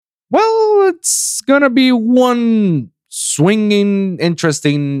it's gonna be one swinging,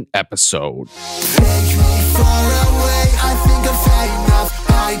 interesting episode. Take me far away, I think I've had enough.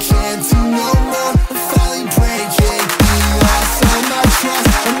 I can't do no more, I'm finally breaking. You lost all my trust,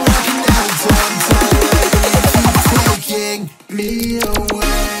 I'm walking out the door. I'm tired, you keep taking me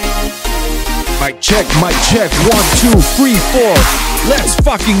away. Mic check, 1, 2, 3, 4. Let's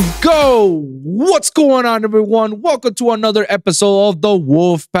fucking go. What's going on, everyone? Welcome to another episode of the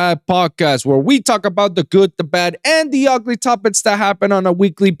WOLVPVCK podcast, where we talk about the good, the bad, and the ugly topics that happen on a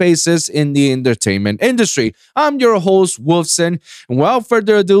weekly basis in the entertainment industry. I'm your host, Wolfson, and without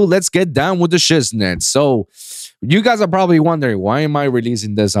further ado, let's get down with the shiznit. So, you guys are probably wondering, why am I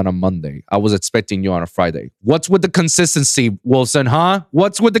releasing this on a Monday? I was expecting you on a Friday. What's with the consistency, Wilson, huh?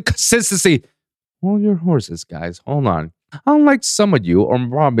 What's with the consistency? Hold your horses, guys. Hold on. Unlike some of you, or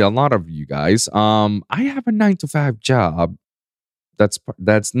probably a lot of you guys, I have a 9-to-5 job.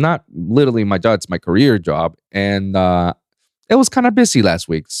 That's not literally my job; it's my career job, and it was kind of busy last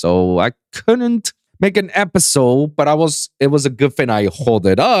week, so I couldn't make an episode. But it was a good thing I hold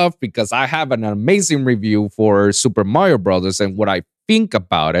it up because I have an amazing review for Super Mario Brothers and what I think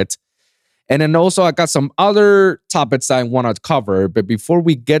about it. And then also I got some other topics that I want to cover. But before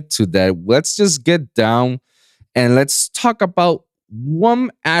we get to that, let's just get down and let's talk about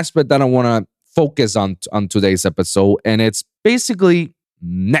one aspect that I want to focus on today's episode. And it's basically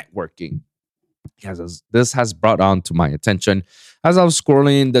networking. Yes, this has brought on to my attention as I was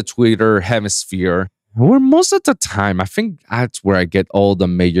scrolling the Twitter hemisphere, where most of the time, I think that's where I get all the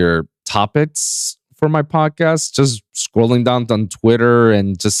major topics for my podcast, just scrolling down on Twitter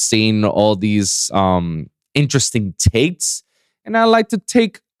and just seeing all these interesting takes. And I like to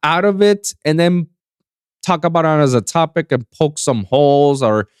take out of it and then talk about it as a topic and poke some holes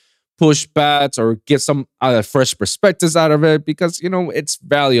or push bats or get some fresh perspectives out of it because, you know, it's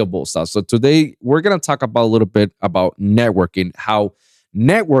valuable stuff. So today we're going to talk about a little bit about networking, how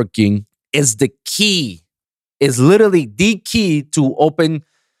networking is the key, is literally the key to open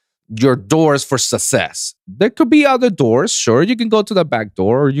your doors for success. There could be other doors. Sure, you can go to the back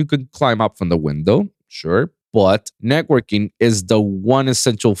door or you can climb up from the window. Sure. But networking is the one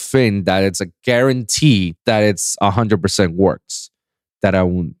essential thing that it's a guarantee that it's 100% works. That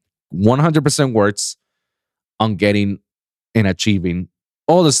 100% works on getting and achieving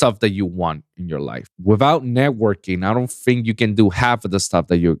all the stuff that you want in your life. Without networking, I don't think you can do half of the stuff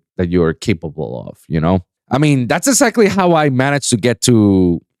that you're capable of, you know? I mean, that's exactly how I managed to get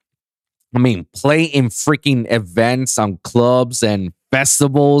to play in freaking events on clubs and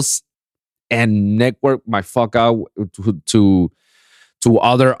festivals and network my fuck out to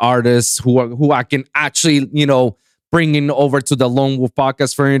other artists who I can actually, you know, bring in over to the Lone Wolf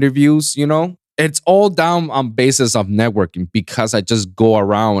podcast for interviews, you know? It's all down on basis of networking because I just go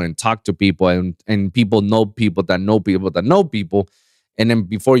around and talk to people and people know people that know people that know people. And then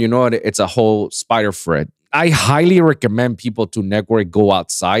before you know it, it's a whole spider thread. I highly recommend people to network, go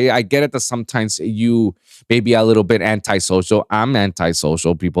outside. I get it that sometimes you may be a little bit antisocial. I'm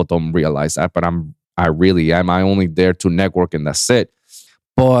antisocial. People don't realize that, but I really am. I only there to network and that's it.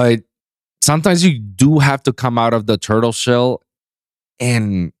 But sometimes you do have to come out of the turtle shell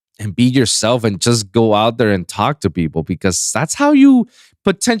and be yourself and just go out there and talk to people because that's how you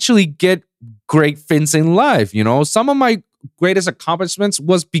potentially get great things in life. You know, some of my greatest accomplishments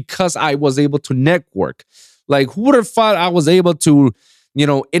was because I was able to network. Like, who would have thought I was able to, you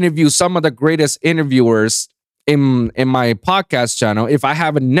know, interview some of the greatest interviewers in my podcast channel if I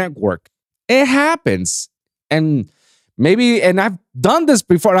have a network? It happens. And I've done this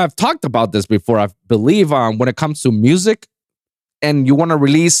before. I've talked about this before. I believe when it comes to music and you want to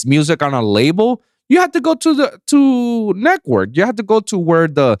release music on a label, you have to go to network. You have to go to where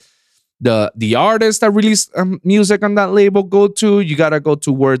the artists that release music on that label go to. You got to go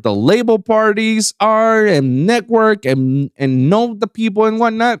to where the label parties are and network and know the people and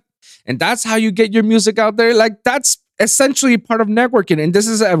whatnot. And that's how you get your music out there. Like, that's essentially part of networking. And this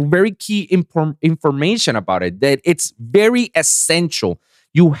is a very key information about it, that it's very essential.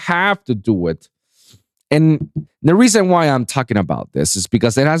 You have to do it. And the reason why I'm talking about this is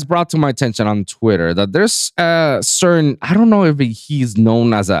because it has brought to my attention on Twitter that there's a certain, I don't know if he's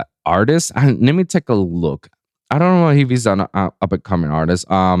known as an artist. Let me take a look. I don't know if he's an up-and-coming artist.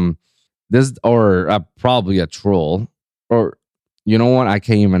 Probably a troll, or you know what? I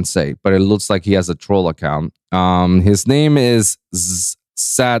can't even say, but it looks like he has a troll account. His name is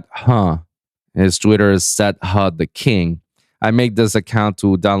SadHu. His Twitter is SadHu the King. I make this account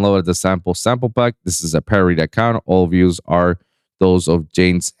to download the sample pack. This is a parody account. All views are those of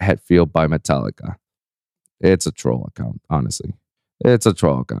James Hetfield by Metallica. It's a troll account, honestly. It's a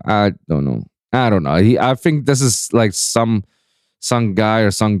troll account. I don't know. I don't know. I think this is like some guy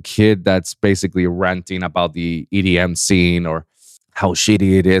or some kid that's basically ranting about the EDM scene or how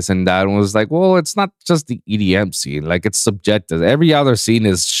shitty it is, and that was like, well, it's not just the EDM scene, like it's subjective. Every other scene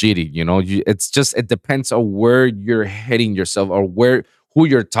is shitty, it's just, it depends on where you're heading yourself or who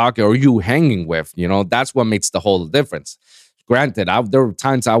you're talking or you hanging with. That's what makes the whole difference. Granted, there were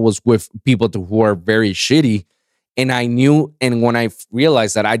times I was with people who are very shitty, and I knew, and when I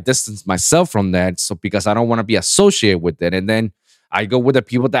realized that, I distanced myself from that, so because I don't want to be associated with it. And then I go with the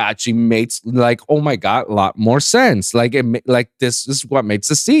people that actually makes, like, oh my god, a lot more sense. Like like this is what makes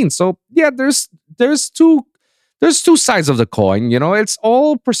the scene. So yeah, there's two sides of the coin. It's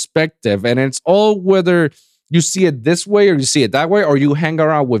all perspective, and it's all whether you see it this way or you see it that way, or you hang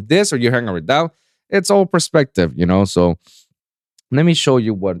around with this or you hang around with that. It's all perspective. So let me show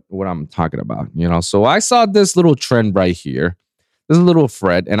you what I'm talking about. So I saw this little trend right here. This little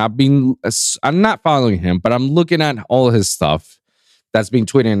thread, and I'm not following him, but I'm looking at all his stuff that's been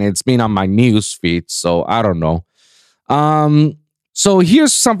tweeting, and it's been on my news feed, so I don't know. So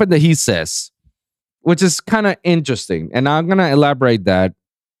here's something that he says, which is kind of interesting, and I'm gonna elaborate that.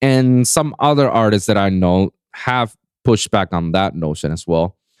 And some other artists that I know have pushed back on that notion as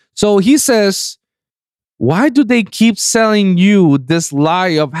well. So he says, why do they keep selling you this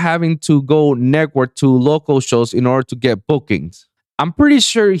lie of having to go network to local shows in order to get bookings? I'm pretty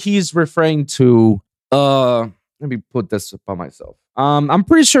sure he's referring to let me put this upon myself. I'm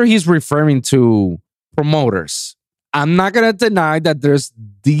pretty sure he's referring to promoters. I'm not gonna deny that there's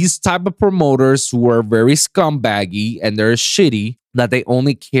these type of promoters who are very scumbaggy and they're shitty, that they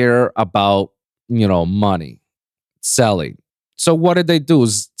only care about, money, selling. So what did they do?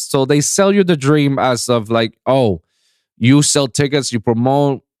 So they sell you the dream as of like, oh, you sell tickets, you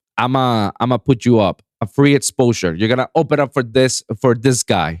promote, I'ma put you up a free exposure. You're gonna open up for this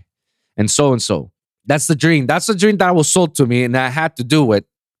guy, and so and so. That's the dream. That's the dream that was sold to me, and I had to do it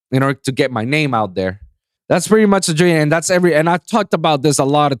in order to get my name out there. That's pretty much the dream, and and I've talked about this a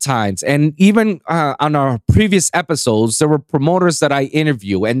lot of times. And even on our previous episodes, there were promoters that I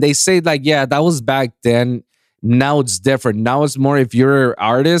interview, and they say like, yeah, that was back then. Now it's different. Now it's more, if you're an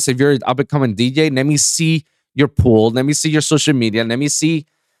artist, if you're an up-and-coming DJ, let me see your pool, let me see your social media, let me see,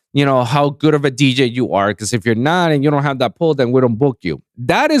 how good of a DJ you are. Because if you're not and you don't have that pull, then we don't book you.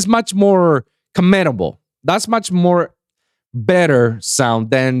 That is much more commendable. That's much more better sound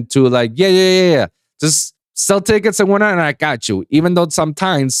than to like, yeah. Just sell tickets and whatnot, and I got you. Even though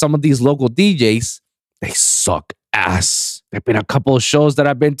sometimes some of these local DJs, they suck ass. There've been a couple of shows that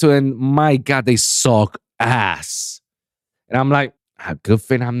I've been to, and my God, they suck ass. And I'm like, good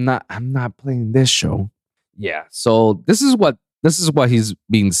thing I'm not playing this show. Yeah. So this is what he's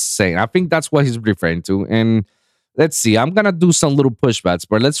been saying. I think that's what he's referring to. And let's see. I'm gonna do some little pushbacks,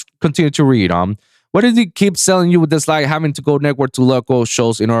 but let's continue to read on. What did he keep selling you with this, like having to go network to local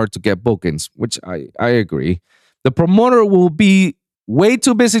shows in order to get bookings? Which I agree. The promoter will be way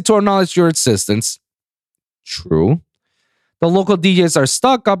too busy to acknowledge your existence. True. The local DJs are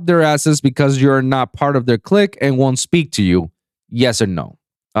stuck up their asses because you're not part of their clique and won't speak to you. Yes or no?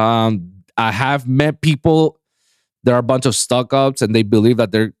 I have met people. There are a bunch of stuck ups, and they believe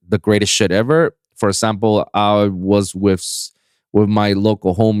that they're the greatest shit ever. For example, I was with my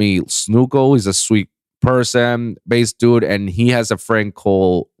local homie Snuko. He's a sweet person, bass dude, and he has a friend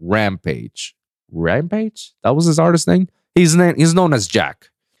called Rampage. Rampage? That was his artist name? He's known as Jack.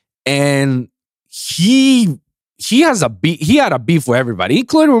 And he has he had a beef with everybody,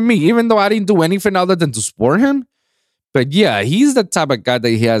 including with me, even though I didn't do anything other than to support him. But yeah, he's the type of guy that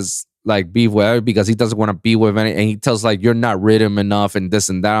he has like beef with because he doesn't want to be with any, and he tells like, you're not rhythm enough and this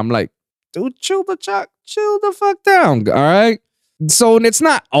and that. I'm like, dude, chill the fuck down, all right? So it's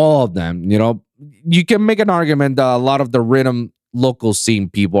not all of them, You can make an argument that a lot of the rhythm local scene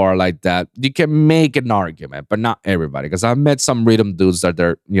people are like that. You can make an argument, but not everybody. Because I've met some rhythm dudes that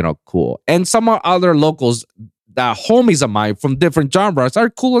they're, cool. And some other locals that homies of mine from different genres are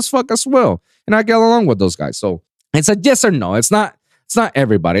cool as fuck as well. And I get along with those guys. So it's a yes or no. It's not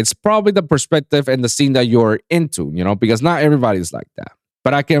everybody. It's probably the perspective and the scene that you're into, because not everybody's like that.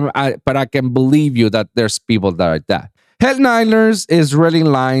 But I can believe you that there's people that are like that. Headliners is reading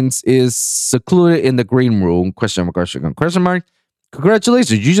lines is secluded in the green room. Question mark.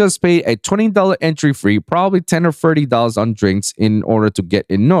 Congratulations, you just paid a $20 entry fee, probably $10 or $30 on drinks in order to get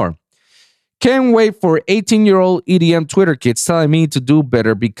in Nor. Can't wait for 18-year-old EDM Twitter kids telling me to do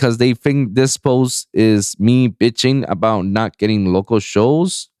better because they think this post is me bitching about not getting local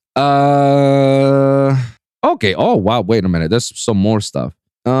shows. Okay. Oh, wow. Wait a minute. There's some more stuff.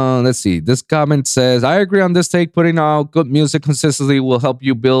 Let's see. This comment says, I agree on this take. Putting out good music consistently will help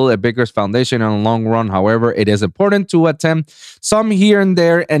you build a bigger foundation in the long run. However, it is important to attempt some here and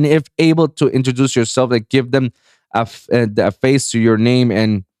there, and if able to introduce yourself, and give them a face to your name,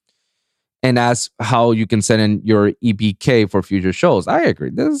 and ask how you can send in your EPK for future shows. I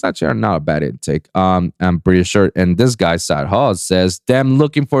agree. This is actually not a bad intake. I'm pretty sure. And this guy, SadHu, says, them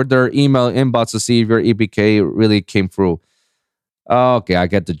looking for their email inbox to see if your EPK really came through. Okay, I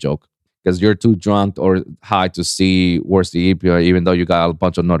get the joke. Because you're too drunk or high to see where's the EPK, even though you got a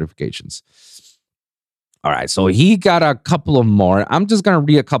bunch of notifications. All right, so he got a couple of more. I'm just going to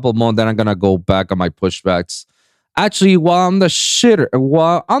read a couple more, then I'm going to go back on my pushbacks. Actually, while on the shitter,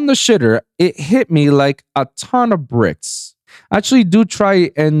 it hit me like a ton of bricks. Actually, do try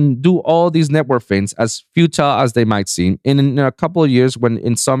and do all these network things, as futile as they might seem. In a couple of years, when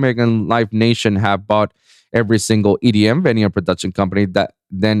Insomniac and Live Nation have bought every single EDM venue and production company, that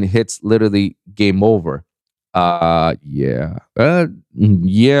then hits literally game over. Yeah,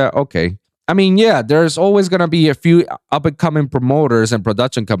 okay. I mean, yeah, there's always going to be a few up-and-coming promoters and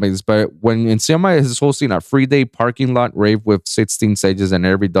production companies, but when Insomniac is hosting a 3-day parking lot rave with 16 stages and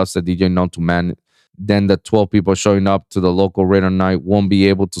every dusted DJ known to man, then the 12 people showing up to the local radar night won't be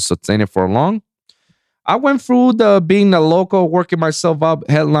able to sustain it for long. I went through being a local, working myself up,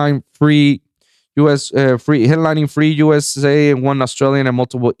 headlining free USA and one Australian and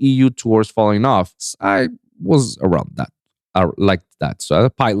multiple EU tours falling off. I was around that. I like that. So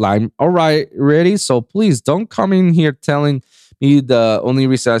pipeline. All right, ready? So please don't come in here telling me the only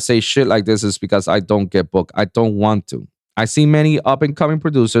reason I say shit like this is because I don't get booked. I don't want to. I see many up-and-coming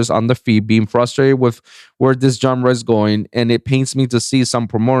producers on the feed being frustrated with where this genre is going, and it pains me to see some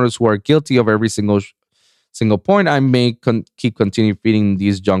promoters who are guilty of every single point I make keep continue feeding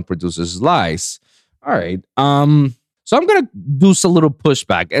these young producers lies. All right. So I'm gonna do some little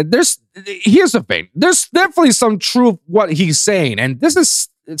pushback. And here's the thing. There's definitely some truth what he's saying, and it's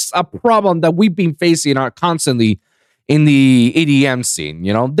a problem that we've been facing constantly in the EDM scene.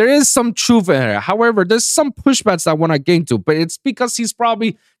 You know, there is some truth in it. However, there's some pushbacks I want to get into, but it's because he's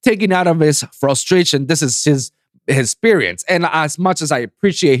probably taking out of his frustration. This is his experience, and as much as I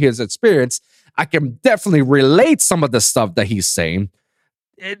appreciate his experience, I can definitely relate some of the stuff that he's saying.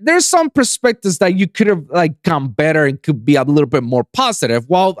 There's some perspectives that you could have come better and could be a little bit more positive.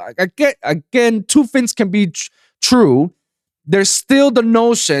 While again, two things can be true. There's still the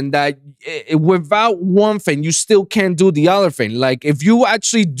notion that without one thing, you still can't do the other thing. Like if you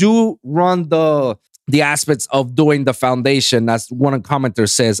actually do run the aspects of doing the foundation, as one commenter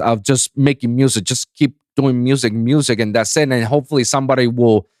says, of just making music, just keep doing music, and that's it. And hopefully somebody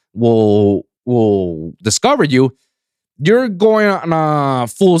will discover you. You're going on a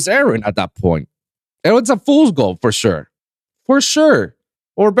fool's errand at that point. And it's a fool's goal for sure.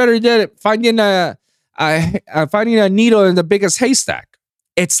 Or better yet, finding a needle in the biggest haystack.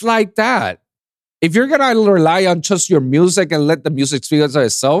 It's like that. If you're gonna rely on just your music and let the music speak for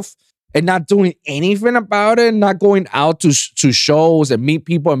itself, and not doing anything about it, not going out to shows and meet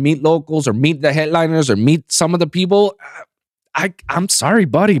people and meet locals or meet the headliners or meet some of the people, I'm sorry,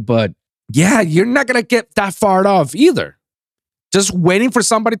 buddy, but yeah, you're not going to get that far off either. Just waiting for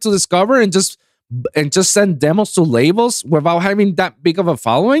somebody to discover and just send demos to labels without having that big of a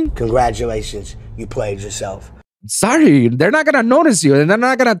following. Congratulations, you played yourself. Sorry, they're not going to notice you and they're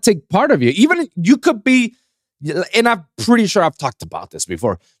not going to take part of you. Even you could be, and I'm pretty sure I've talked about this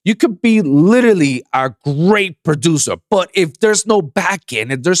before, you could be literally a great producer, but if there's no back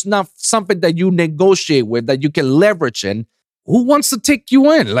end, if there's not something that you negotiate with, that you can leverage in, who wants to take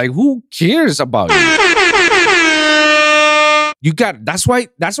you in? Like, who cares about you? That's why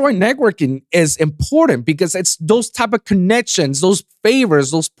networking is important, because it's those type of connections, those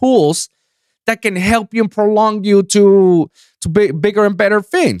favors, those pulls that can help you and prolong you to bigger and better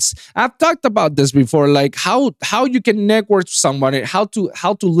things. I've talked about this before, like how you can network with someone, how to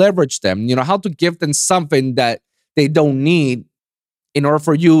leverage them, you know, how to give them something that they don't need in order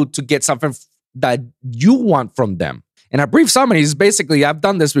for you to get something that you want from them. And a brief summary is basically, I've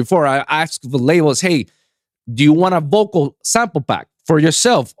done this before. I ask the labels, hey, do you want a vocal sample pack for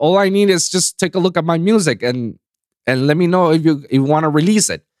yourself? All I need is just take a look at my music and let me know if you want to release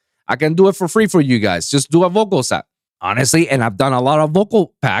it. I can do it for free for you guys. Just do a vocal set. Honestly, and I've done a lot of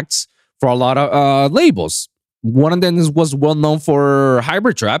vocal packs for a lot of labels. One of them was well known for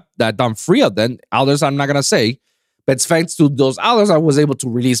Hybrid Trap, that I've done 3 of them. Others I'm not going to say. But it's thanks to those others I was able to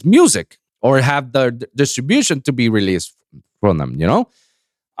release music or have the distribution to be released from them, you know?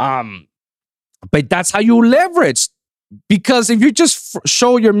 But that's how you leverage. Because if you just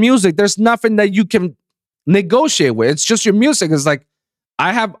show your music, there's nothing that you can negotiate with. It's just your music. It's like,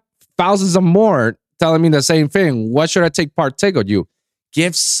 I have thousands of more telling me the same thing. What should I partake of you?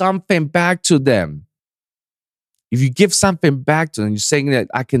 Give something back to them. If you give something back to them, you're saying that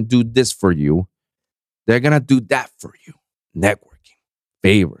I can do this for you, they're going to do that for you. Networking,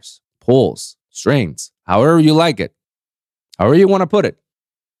 favors, pulls, strings, however you like it, however you want to put it.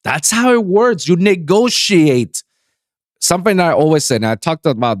 That's how it works. You negotiate. Something that I always say, and I talked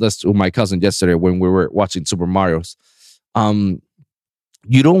about this with my cousin yesterday when we were watching Super Mario's.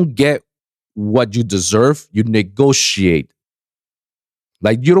 You don't get what you deserve. You negotiate.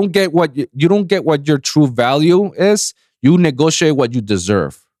 Like you don't get what your true value is. You negotiate what you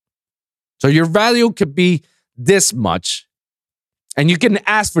deserve. So your value could be this much, and you can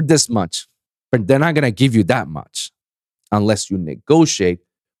ask for this much, but they're not gonna give you that much unless you negotiate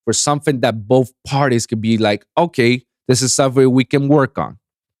for something that both parties could be like, okay, this is something we can work on.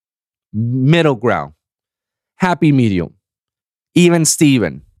 Middle ground, happy medium, even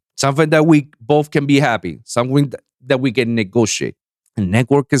Steven, something that we both can be happy, something that we can negotiate. And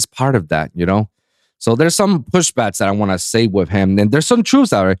network is part of that, you know? So there's some pushbacks that I want to say with him. And there's some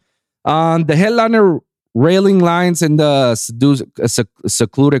truths out there. The headliner railing lines in the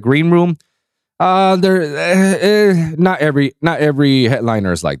secluded green room. Not every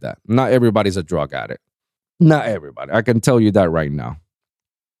headliner is like that. Not everybody's a drug addict. Not everybody. I can tell you that right now.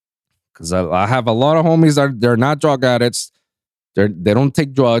 Because I have a lot of homies that they're not drug addicts. They don't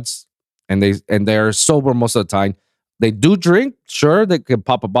take drugs, and they're sober most of the time. They do drink, sure. They can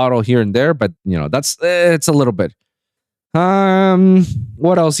pop a bottle here and there, but you know it's a little bit.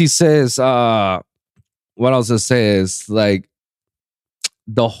 What else he says? What else it says? Like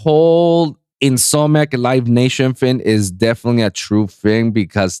the whole Insomniac Live Nation thing is definitely a true thing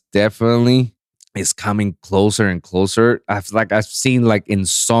because definitely is coming closer and closer. I've seen like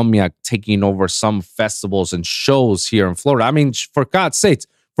Insomniac taking over some festivals and shows here in Florida. I mean, for God's sakes,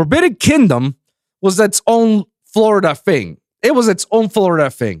 Forbidden Kingdom was its own Florida thing. It was its own Florida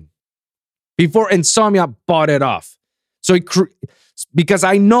thing before Insomniac bought it off. So because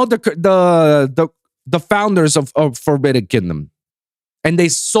I know the founders of Forbidden Kingdom, and they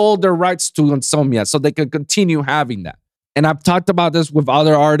sold their rights to Insomniac so they could continue having that. And I've talked about this with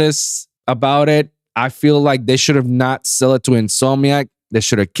other artists about it. I feel like they should have not sold it to Insomniac. They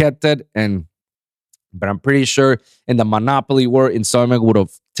should have kept it. But I'm pretty sure in the monopoly world, Insomniac would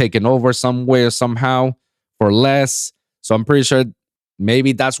have taken over somewhere somehow for less. So I'm pretty sure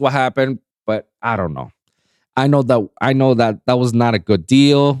maybe that's what happened, but I don't know. I know that was not a good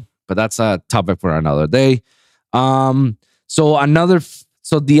deal, but that's a topic for another day. So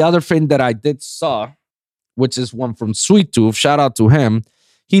the other thing that I did saw, which is one from Sweet Tooth, shout out to him.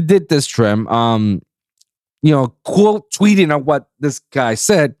 He did this trim, quote tweeting on what this guy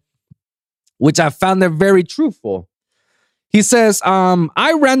said, which I found it very truthful. He says,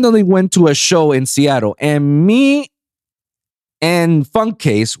 I randomly went to a show in Seattle, and me and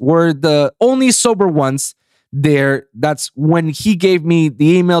Funkcase were the only sober ones there. That's when he gave me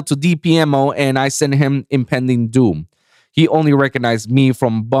the email to DPMO, and I sent him Impending Doom. He only recognized me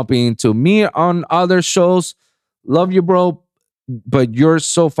from bumping into me on other shows. Love you, bro, but you're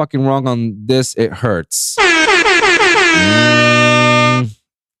so fucking wrong on this. It hurts.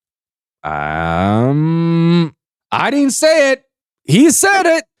 I didn't say it. He said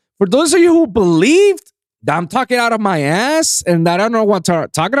it. For those of you who believed that I'm talking out of my ass and that I don't know what I'm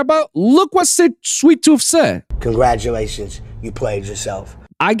talking about, look what Sweet Tooth said. Congratulations, you played yourself.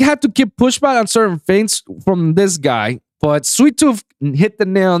 I had to keep pushback on certain things from this guy, but Sweet Tooth hit the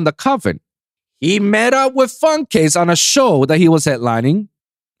nail on the coffin. He met up with Funkcase on a show that he was headlining,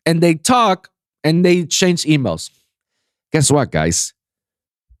 and they talk and they exchange emails. Guess what, guys?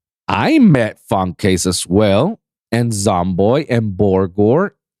 I met Funkcase as well, and Zomboy, and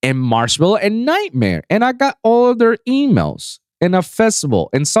Borgor, and Marshmallow, and Nightmare. And I got all of their emails in a festival,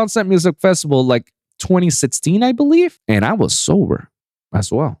 in Sunset Music Festival, like 2016, I believe. And I was sober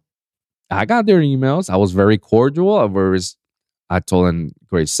as well. I got their emails. I was very cordial. I told them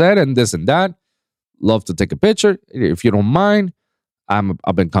great set and this and that. Love to take a picture. If you don't mind, I'm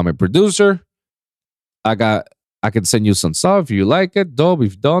up and coming producer. I can send you some stuff if you like it. Dope.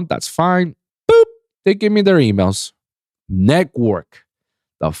 If you don't, that's fine. Boop. They give me their emails. Network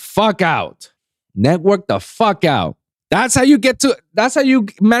the fuck out. Network the fuck out. That's how you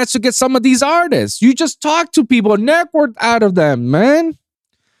manage to get some of these artists. You just talk to people, network out of them, man.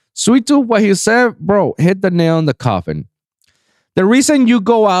 Sweet Tooth, what he said, bro, hit the nail in the coffin. The reason you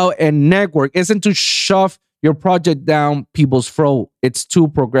go out and network isn't to shove your project down people's throat. It's to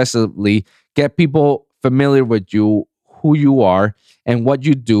progressively get people familiar with you, who you are, and what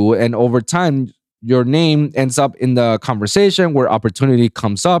you do. And over time, your name ends up in the conversation where opportunity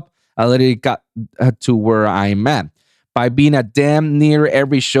comes up. I literally got to where I'm at by being at damn near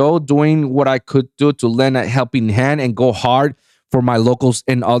every show, doing what I could do to lend a helping hand and go hard for my locals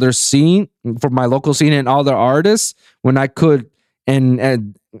and other scene, for my local scene and other artists when I could,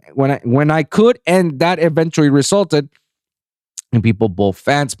 and when I could, and that eventually resulted in people, both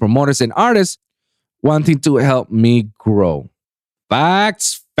fans, promoters, and artists, wanting to help me grow.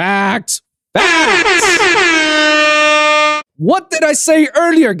 Facts, facts, facts. What did I say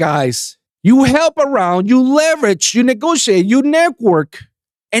earlier, guys? You help around, you leverage, you negotiate, you network,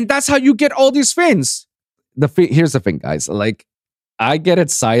 and that's how you get all these things. Here's the thing, guys. Like, I get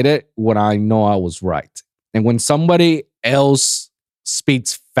excited when I know I was right. And when somebody else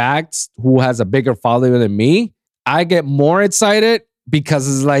speaks facts who has a bigger following than me, I get more excited because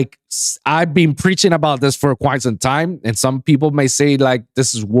it's like I've been preaching about this for quite some time. And some people may say like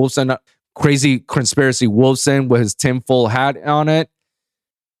this is Wolfson, crazy conspiracy Wolfson with his tinfoil hat on it.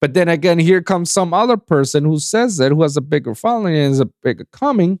 But then again, here comes some other person who says it, who has a bigger following and is a bigger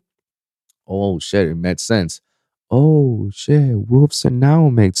coming. Oh shit, it made sense. Oh shit, Wolfson now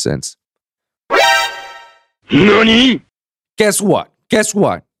makes sense. NANI? Guess what? Guess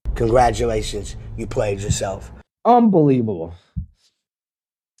what? Congratulations, you played yourself. Unbelievable.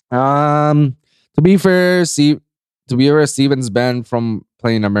 To be fair, Steven's banned from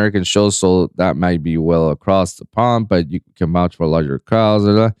playing American shows, so that might be well across the pond, but you can vouch for larger crowds.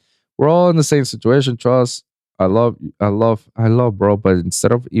 We're all in the same situation, trust. I love, bro, but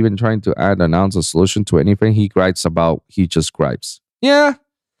instead of even trying to announce a solution to anything he gripes about, he just gripes. Yeah.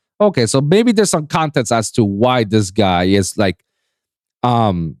 Okay, so maybe there's some context as to why this guy is like,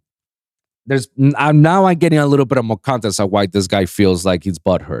 I'm getting a little bit of more context of why this guy feels like he's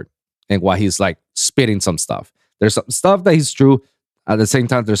butthurt and why he's like spitting some stuff. There's some stuff that is true. At the same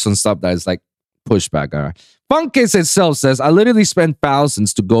time, there's some stuff that is like pushback. All right. Funkcase itself says, I literally spent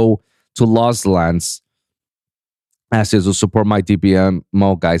thousands to go to Lost Lands as to support my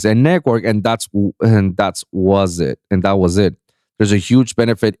DPMO guys and network, and that was it. There's a huge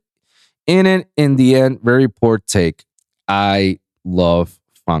benefit in it. In the end, very poor take. I love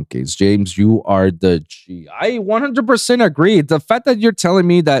Funkcase. James, you are the G. I 100% agree. The fact that you're telling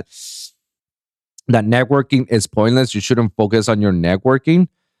me that networking is pointless, you shouldn't focus on your networking.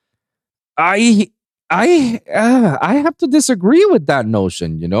 I have to disagree with that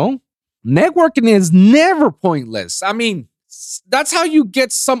notion, you know? Networking is never pointless. I mean, that's how you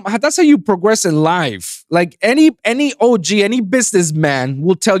that's how you progress in life. Like any OG, any businessman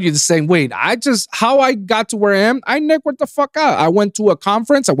will tell you the same way. How I got to where I am, I networked the fuck out. I went to a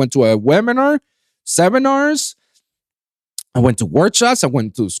conference, I went to a webinar, seminars, I went to workshops, I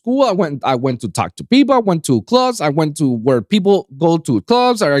went to school, I went to talk to people, I went to clubs, I went to where people go to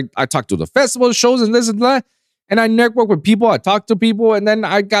clubs, or I talked to the festival shows and this and that. And I network with people, I talk to people, and then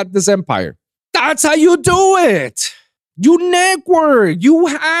I got this empire. That's how you do it. You network. You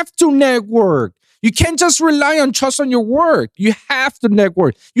have to network. You can't just rely on trust on your work. You have to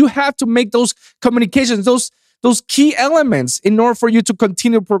network. You have to make those communications, those key elements in order for you to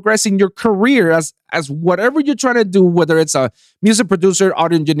continue progressing your career as whatever you're trying to do, whether it's a music producer,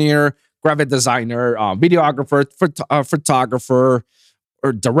 audio engineer, graphic designer, videographer, photographer,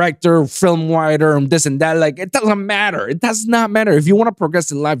 or director, film writer, and this and that. Like, it doesn't matter. It does not matter. If you want to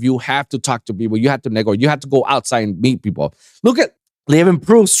progress in life, you have to talk to people. You have to network. You have to go outside and meet people. Look at Live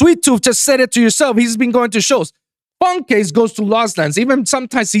Improve. Sweet Tooth just said it to yourself. He's been going to shows. Funkcase goes to Lost Lands. Even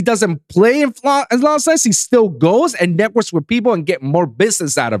sometimes he doesn't play in Lost Lands. He still goes and networks with people and get more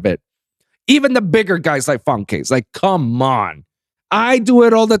business out of it. Even the bigger guys like Funkcase. Like, come on. I do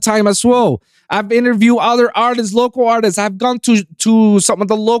it all the time as well. I've interviewed other artists, local artists. I've gone to some of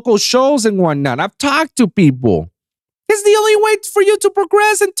the local shows and whatnot. I've talked to people. It's the only way for you to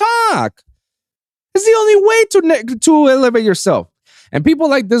progress and talk. It's the only way to elevate yourself. And people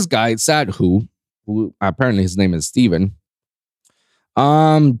like this guy, SadHu, who apparently his name is Steven,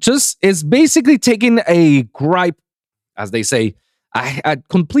 just is basically taking a gripe, as they say, a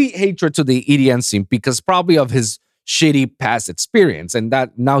complete hatred to the EDM scene because probably of his shitty past experience, and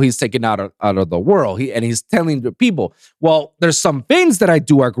that now he's taken out of the world. He's telling the people, well, there's some things that I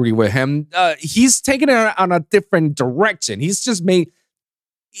do agree with him. He's taken it on a different direction. He's just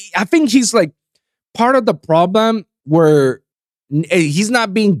I think he's like part of the problem where he's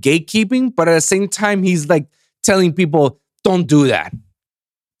not being gatekeeping, but at the same time, he's like telling people, don't do that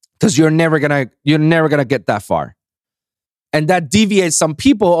because you're never gonna get that far. And that deviates some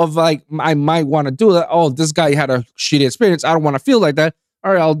people of like, I might want to do that. Oh, this guy had a shitty experience. I don't want to feel like that.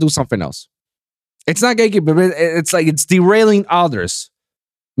 All right, I'll do something else. It's not gatekeeping, but it's like it's derailing others.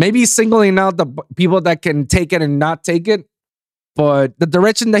 maybe singling out the people that can take it and not take it, but the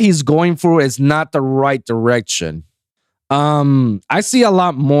direction that he's going through is not the right direction. I see a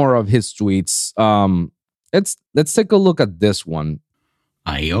lot more of his tweets. Let's take a look at this one.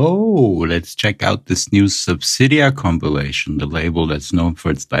 Ayo, let's check out this new Subsidia compilation, the label that's known for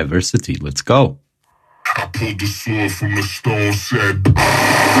its diversity. Let's go. I pulled the sword from the stone, said,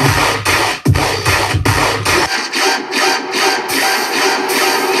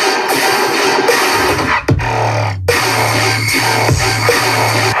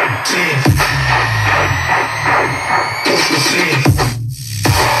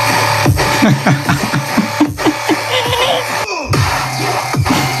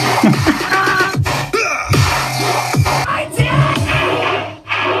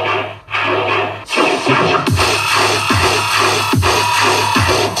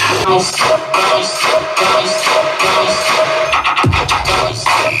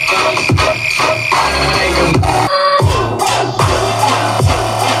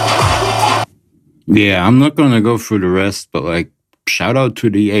 Yeah, I'm not going to go through the rest, but like, shout out to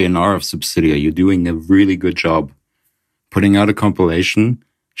the A&R of Subsidia. You're doing a really good job putting out a compilation,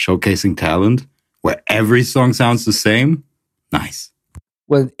 showcasing talent, where every song sounds the same. Nice.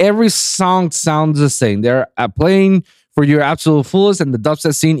 When every song sounds the same, they're playing for your absolute fullest, and the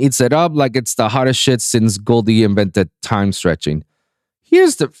dubstep scene eats it up like it's the hottest shit since Goldie invented time stretching.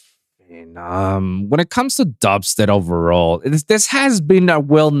 Here's the thing. When it comes to dubstep overall, this has been a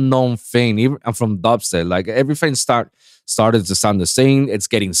well-known thing, even from dubstep. Like everything started to sound the same. It's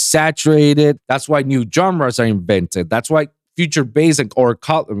getting saturated. That's why new genres are invented. That's why future bass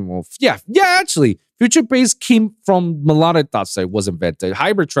actually, future bass came from melodic dubstep was invented.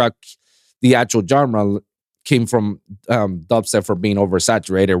 Hybrid track, the actual genre, came from dubstep for being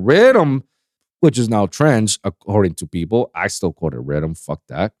oversaturated. Rhythm, which is now trends according to people. I still call it rhythm. Fuck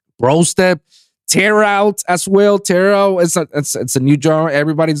that. Bro step, tear out as well. Tear out, it's a new genre.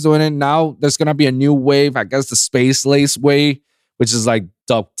 Everybody's doing it now. There's gonna be a new wave. I guess the space lace wave, which is like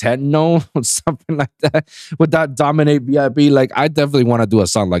dub techno or something like that. Would that dominate VIP? Like, I definitely want to do a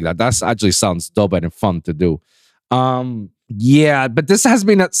song like that. That's actually sounds dope and fun to do. Yeah, but this has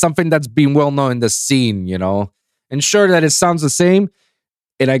been something that's been well known in the scene, you know. And sure that it sounds the same.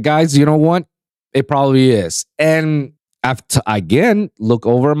 And guys, you know what? It probably is. And after again, look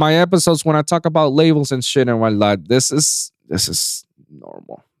over my episodes when I talk about labels and shit and whatnot. This is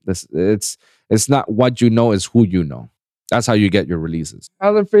normal. It's not what you know, it's who you know. That's how you get your releases.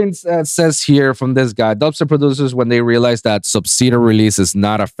 Other things that says here from this guy, dubstep producers, when they realize that Subsidia release is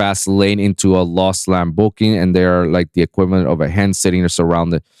not a fast lane into a lost land booking, and they are like the equivalent of a hen sitting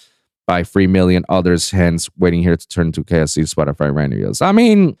surrounded by 3 million others hens waiting here to turn to KFC, Spotify, radios. I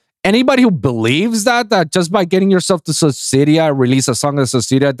mean, anybody who believes that just by getting yourself to Subsidia, release a song on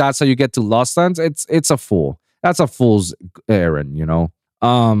Subsidia, that's how you get to lost lands, it's a fool. That's a fool's errand, you know?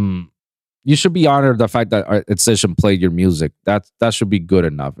 You should be honored the fact that Incision played your music. That should be good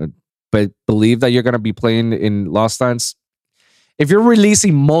enough. But believe that you're going to be playing in Lost Lands. If you're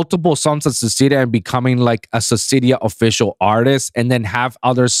releasing multiple songs on Subsidia and becoming like a Subsidia official artist and then have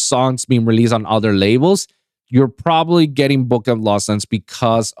other songs being released on other labels, you're probably getting booked at Lost Lands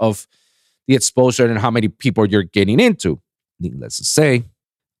because of the exposure and how many people you're getting into. Needless to say.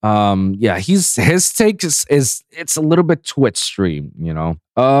 Yeah, his take is it's a little bit too extreme, you know.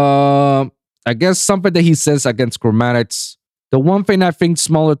 I guess something that he says against Chromatics. The one thing I think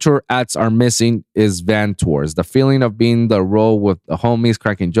smaller tour acts are missing is van tours. The feeling of being the role with the homies,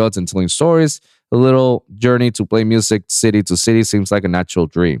 cracking jokes and telling stories. A little journey to play music city to city seems like a natural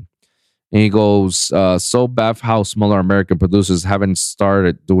dream. And he goes, so bad how smaller American producers haven't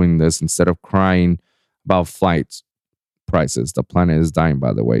started doing this instead of crying about flights prices. The planet is dying,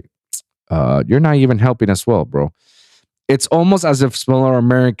 by the way. You're not even helping as well, bro. It's almost as if smaller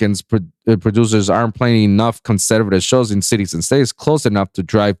Americans producers aren't playing enough conservative shows in cities and states close enough to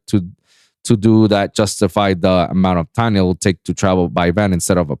drive to do that justify the amount of time it will take to travel by van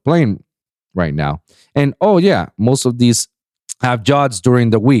instead of a plane right now. And oh yeah, most of these have jobs during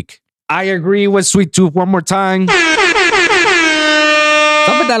the week. I agree with Sweet Tooth one more time. Something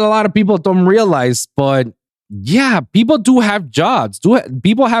that a lot of people don't realize, but yeah, people do have jobs.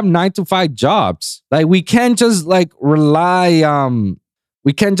 People have 9-to-5 jobs. Like we can't just like rely.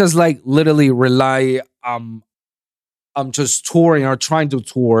 We can't just like literally rely. Just touring or trying to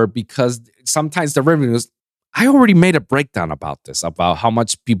tour because sometimes the revenues. I already made a breakdown about this, about how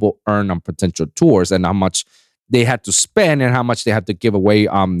much people earn on potential tours and how much they had to spend and how much they had to give away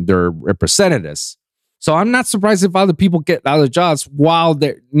their representatives. So I'm not surprised if other people get other jobs while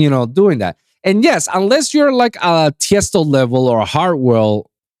they're doing that. And yes, unless you're like a Tiesto level or a Hardwell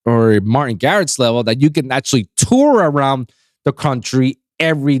or Martin Garrix's level, that you can actually tour around the country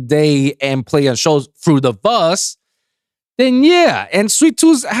every day and play on shows through the bus, then yeah. And Sweet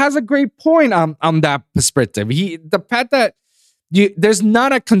Tooth has a great point on that perspective. The fact that there's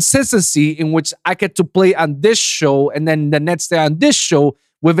not a consistency in which I get to play on this show and then the next day on this show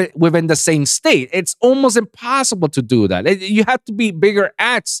within the same state. It's almost impossible to do that. You have to be bigger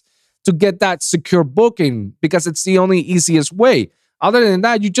acts to get that secure booking because it's the only easiest way. Other than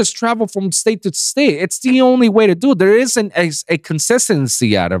that, you just travel from state to state. It's the only way to do it. There isn't a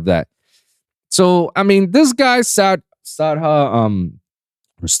consistency out of that. So, I mean, this guy, SadHu,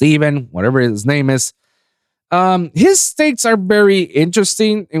 or Steven, whatever his name is, his states are very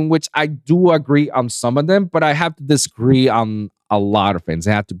interesting, in which I do agree on some of them, but I have to disagree on a lot of things.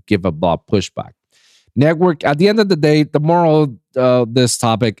 I have to give a lot of pushback. Network, at the end of the day, the moral of this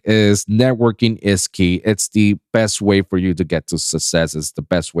topic is networking is key. It's the best way for you to get to success. It's the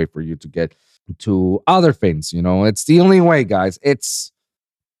best way for you to get to other things. You know, it's the only way, guys. It's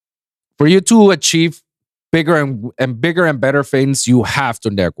for you to achieve bigger and bigger and better things. You have to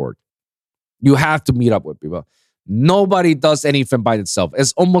network. You have to meet up with people. Nobody does anything by themselves.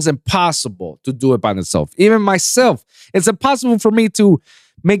 It's almost impossible to do it by themselves. Even myself, it's impossible for me to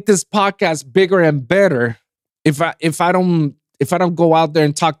make this podcast bigger and better if I don't go out there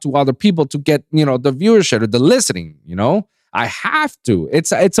and talk to other people to get, you know, the viewership or the listening. You know, I have to.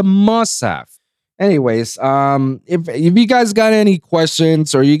 It's a must have. Anyways, if you guys got any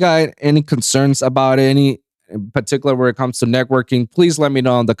questions or you got any concerns about any in particular where it comes to networking, please let me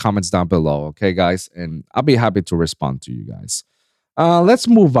know in the comments down below. Okay, guys, and I'll be happy to respond to you guys. Let's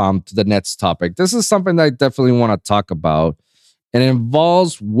move on to the next topic. This is something that I definitely want to talk about. It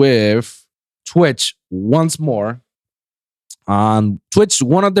involves with Twitch once more. On Twitch,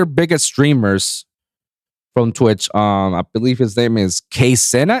 one of their biggest streamers from Twitch, I believe his name is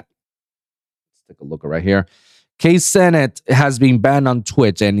Cenat. Let's take a look right here. Cenat has been banned on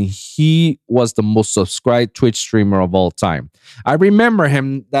Twitch, and he was the most subscribed Twitch streamer of all time. I remember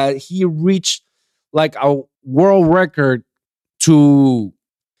him that he reached like a world record to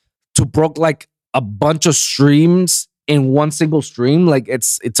broke like a bunch of streams in one single stream. Like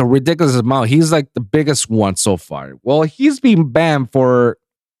it's a ridiculous amount. He's like the biggest one so far. Well, he's been banned for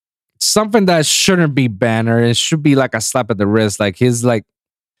something that shouldn't be banned, or it should be like a slap at the wrist. Like his like.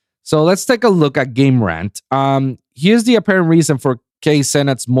 So let's take a look at Game Rant. Here's the apparent reason for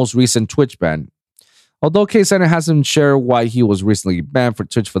Cenat's most recent Twitch ban. Although Cenat hasn't shared why he was recently banned for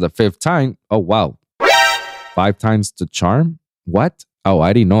Twitch for the 5th time. Oh wow, 5 times the charm. What? Oh,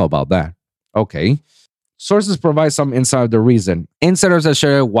 I didn't know about that. Okay. Sources provide some insight of the reason. Insiders have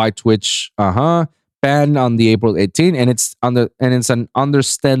shared why Twitch banned on the April 18, and it's an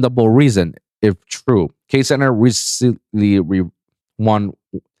understandable reason if true. Cenat recently won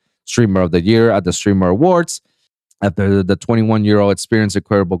Streamer of the Year at the Streamer Awards. After the 21-year-old experienced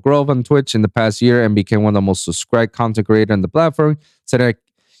incredible growth on Twitch in the past year and became one of the most subscribed content creators on the platform, Cenat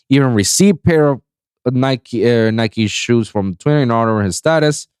even received a pair of Nike shoes from Twitter in honor of his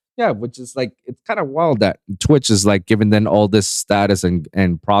status. Yeah, which is like, it's kind of wild that Twitch is like giving them all this status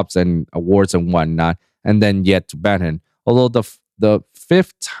and props and awards and whatnot, and then yet to ban him. Although the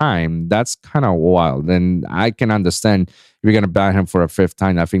 5th time, that's kind of wild. And I can understand if you're going to ban him for a 5th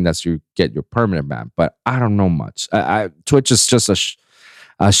time. I think that's you get your permanent ban. But I don't know much. Twitch is just a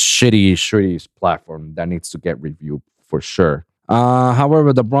shitty platform that needs to get reviewed for sure.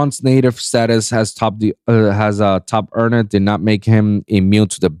 However, the bronze native status has a top earner did not make him immune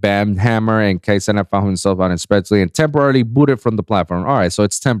to the ban hammer, and Cenat found himself unexpectedly and temporarily booted from the platform. All right, so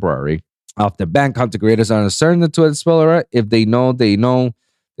it's temporary. Off the ban, content creators are uncertain to its spell. If they know, they know.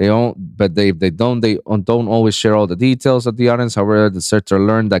 They don't, but if they don't always share all the details of the audience. However, the searcher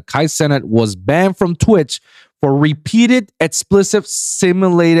learned that Cenat was banned from Twitch for repeated explicit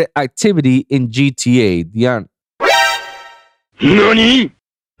simulated activity in GTA. NANI?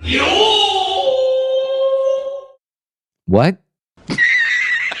 What?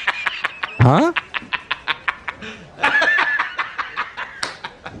 Huh?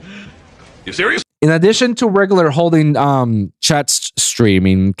 You serious? In addition to regular holding chat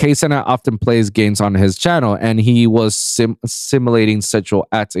streaming, Cenat often plays games on his channel, and he was simulating sexual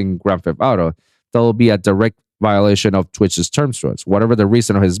acts in Grand Theft Auto. That will be a direct violation of Twitch's terms to us. Whatever the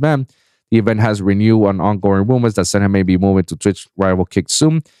reason of his ban, the event has renewed on ongoing rumors that Cenat may be moving to Twitch rival Kick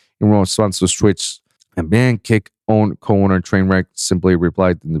soon. In response to Twitch and ban, Kick co-owner Trainwreck simply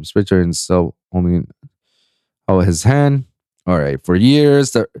replied in the picture and so only his hand. All right, for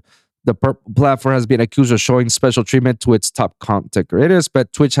years The platform has been accused of showing special treatment to its top content creators,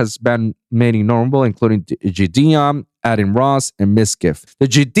 but Twitch has been many notable, including GDM, Adam Ross, and Misgift. The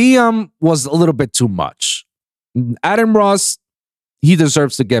GDM was a little bit too much. Adam Ross, he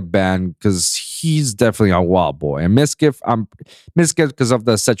deserves to get banned because he's definitely a wild boy. And Misgift because of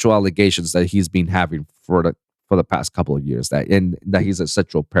the sexual allegations that he's been having for the past couple of years, that he's a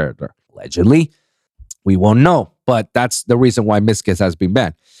sexual predator. Allegedly, we won't know, but that's the reason why Misgift has been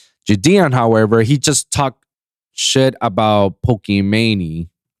banned. Gideon, however, he just talked shit about Pokimani,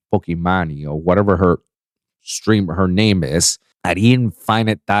 or whatever her name is. I didn't find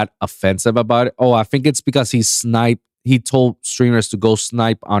it that offensive about it. Oh, I think it's because he told streamers to go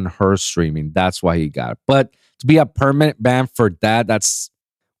snipe on her streaming. That's why he got it. But to be a permanent ban for that's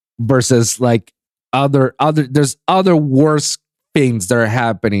versus like there's other worse things that are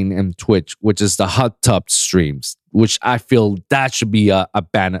happening in Twitch, which is the hot tub streams, which I feel that should be a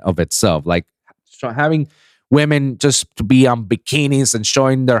ban of itself. Like having women just to be on bikinis and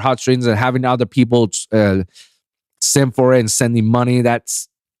showing their hot streams and having other people sim for it and sending money, that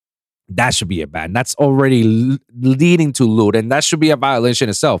should be a ban. That's already leading to loot, and that should be a violation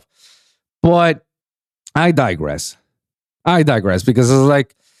itself. But I digress because it's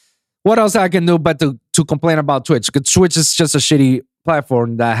like, what else I can do but to complain about Twitch? Because Twitch is just a shitty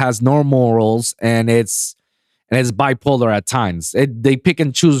platform that has no morals, and it's bipolar at times. They pick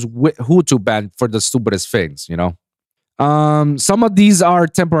and choose who to ban for the stupidest things, you know? Some of these are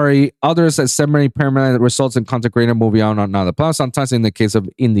temporary, others as semi-permanent, results in content creator moving on another platform. Sometimes in the case of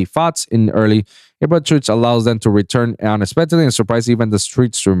indie thoughts in early April, Twitch allows them to return unexpectedly and surprise even the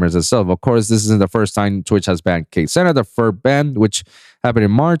street streamers itself. Of course, this isn't the first time Twitch has banned Cenat. The first ban, which happened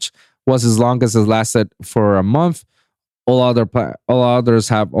in March, was as long as it lasted for a month. All others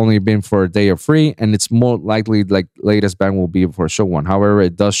have only been for a day or free, and it's more likely like latest ban will be for a short one. However,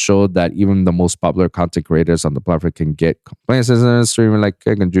 it does show that even the most popular content creators on the platform can get complaints, and streaming like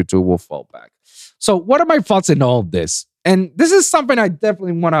Kick and YouTube will fall back. So what are my thoughts in all of this? And this is something I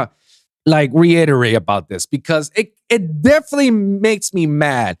definitely want to like reiterate about this, because it definitely makes me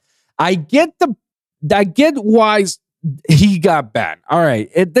mad. I get why he got banned. All right,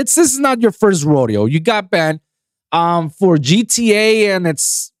 this is not your first rodeo. You got banned for GTA and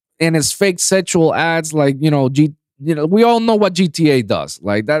its fake sexual ads. Like, we all know what GTA does.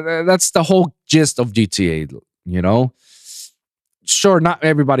 Like that's the whole gist of GTA, you know? Sure, not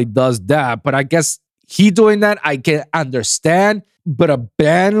everybody does that, but I guess he doing that, I can understand. But a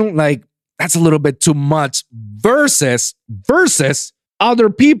ban, like, that's a little bit too much versus other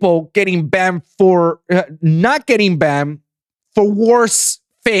people getting banned for not getting banned for worse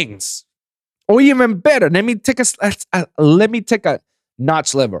things. Or even better, let me take a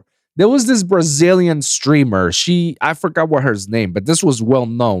notch level. There was this Brazilian streamer. I forgot what her name, but this was well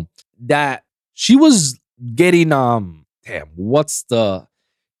known, that she was getting what's the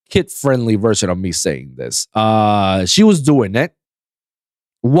kid-friendly version of me saying this? She was doing it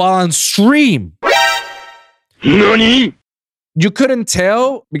while on stream. Nani? You couldn't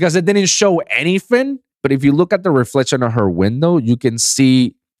tell because it didn't show anything, but if you look at the reflection of her window, you can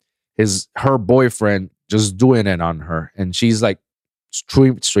see her boyfriend just doing it on her, and she's like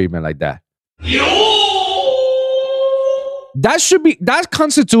streaming like that. That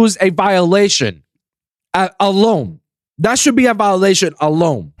constitutes a violation alone. That should be a violation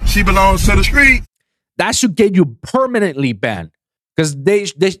alone. She belongs to the street. That should get you permanently banned because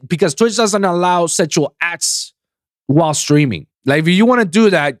because Twitch doesn't allow sexual acts while streaming. Like if you want to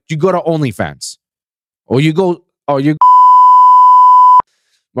do that, you go to OnlyFans, or you go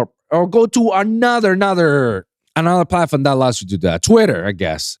to another platform that allows you to do that. Twitter, I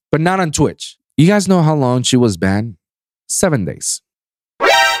guess, but not on Twitch. You guys know how long she was banned? 7 days.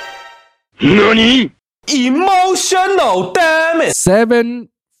 Nani? Emotional, damn it! 7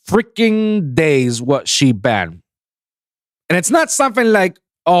 freaking days what she banned. And it's not something like,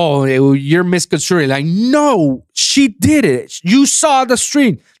 oh, you're misconstruing. Like, no, she did it. You saw the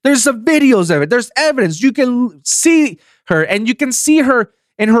stream. There's the videos of it. There's evidence. You can see her, and you can see her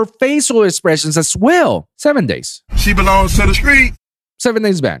in her facial expressions as well. 7 days. She belongs to the street. 7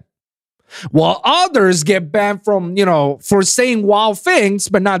 days ban. While others get banned from, for saying wild things,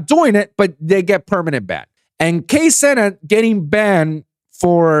 but not doing it, but they get permanent ban. And Cenat getting banned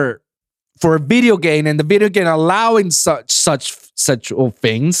for a video game, and the video game allowing such sexual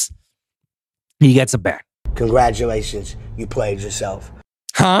things, he gets a ban. Congratulations, you played yourself.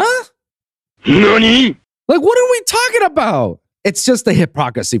 Huh? Nani? Like, what are we talking about? It's just the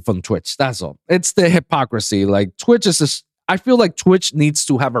hypocrisy from Twitch. That's all. It's the hypocrisy. Like, Twitch is I feel like Twitch needs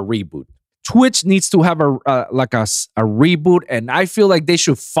to have a reboot. Twitch needs to have a reboot, and I feel like they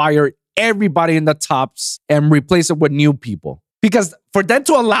should fire everybody in the tops and replace it with new people. Because for them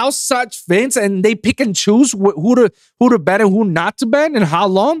to allow such things and they pick and choose who to ban and who not to ban and how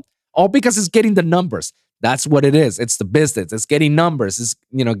long, all because it's getting the numbers. That's what it is. It's the business. It's getting numbers. It's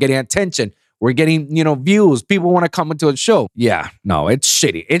getting attention. We're getting views. People want to come into a show. Yeah, no, it's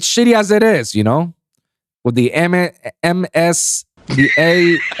shitty. It's shitty as it is. With the AMSR,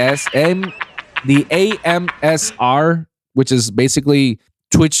 which is basically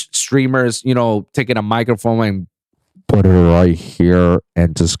Twitch streamers, taking a microphone and put it right here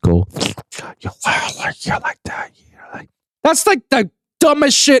and just go, you're like that. That's like the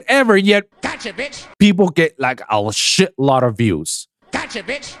dumbest shit ever, yet Gotcha, bitch. people get like a shitload of views. Gotcha,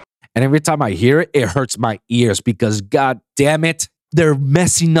 bitch. And every time I hear it, it hurts my ears because, god damn it, they're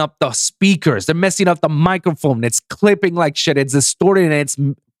messing up the speakers. They're messing up the microphone. It's clipping like shit. It's distorting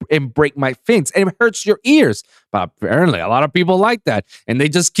and break my fins. And it hurts your ears. But apparently, a lot of people like that. And they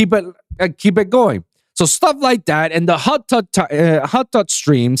just keep it going. So stuff like that and the hot touch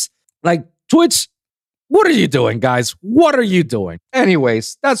streams, like Twitch, what are you doing, guys? What are you doing?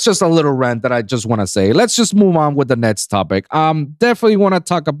 Anyways, that's just a little rant that I just want to say. Let's just move on with the next topic. Definitely want to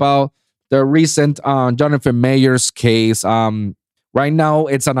talk about the recent Jonathan Mayer's case. Right now,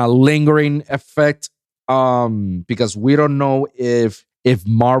 it's on a lingering effect because we don't know if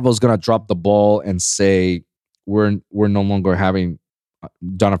Marvel's gonna drop the ball and say we're no longer having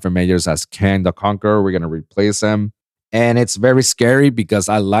Jonathan Mayers as Kang the Conqueror. We're gonna replace him. And it's very scary because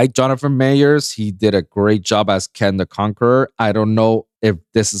I like Jonathan Mayers. He did a great job as Kang the Conqueror. I don't know if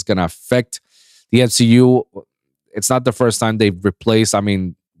this is going to affect the MCU. It's not the first time they've replaced.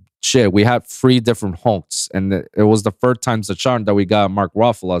 We had 3 different Hulks. And it was the first time the charm that we got Mark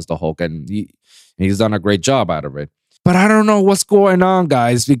Ruffalo as the Hulk. And he's done a great job out of it. But I don't know what's going on,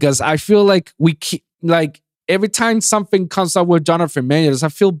 guys, because I feel like every time something comes out with Jonathan Mayers, I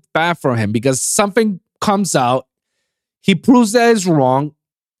feel bad for him because something comes out. He proves that it's wrong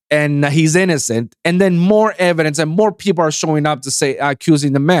and he's innocent. And then more evidence and more people are showing up to say,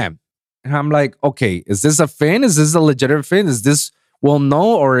 accusing the man. And I'm like, okay, is this a thing? Is this a legitimate thing? Is this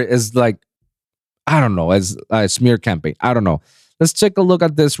no? Or is I don't know, as a smear campaign? I don't know. Let's take a look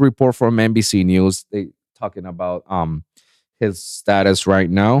at this report from NBC News. They talking about his status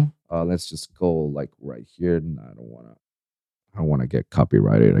right now. Let's just go right here. And I don't want to get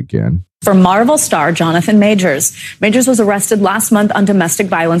copyrighted again. For Marvel star Jonathan Majors. Majors was arrested last month on domestic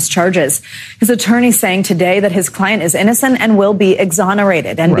violence charges. His attorney saying today that his client is innocent and will be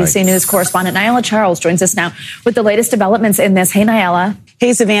exonerated. NBC News correspondent Nyala Charles joins us now with the latest developments in this. Hey, Nyala.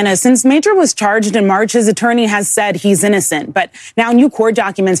 Hey, Savannah. Since Major was charged in March, his attorney has said he's innocent. But now new court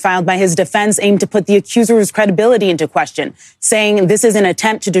documents filed by his defense aim to put the accuser's credibility into question, saying this is an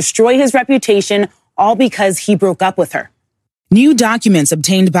attempt to destroy his reputation, all because he broke up with her. New documents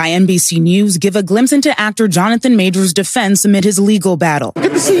obtained by NBC News give a glimpse into actor Jonathan Majors' defense amid his legal battle.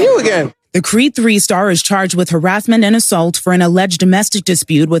 Good to see you again. The Creed 3 star is charged with harassment and assault for an alleged domestic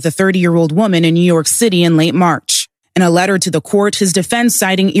dispute with a 30-year-old woman in New York City in late March. In a letter to the court, his defense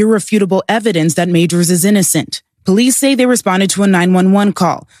citing irrefutable evidence that Majors is innocent. Police say they responded to a 911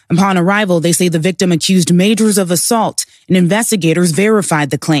 call. Upon arrival, they say the victim accused Majors of assault, and investigators verified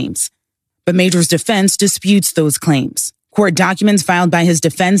the claims. But Majors' defense disputes those claims. Court documents filed by his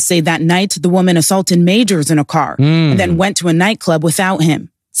defense say that night the woman assaulted Majors in a car and then went to a nightclub without him,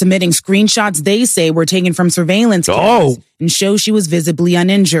 submitting screenshots they say were taken from surveillance cameras and show she was visibly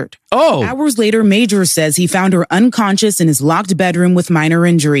uninjured. Hours later, Majors says he found her unconscious in his locked bedroom with minor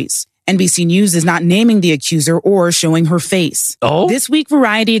injuries. NBC News is not naming the accuser or showing her face. This week,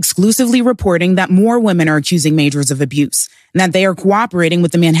 Variety exclusively reporting that more women are accusing Majors of abuse and that they are cooperating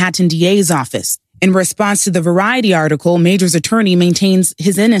with the Manhattan DA's office. In response to the Variety article, Majors' attorney maintains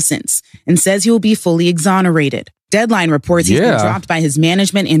his innocence and says he will be fully exonerated. Deadline reports he's been dropped by his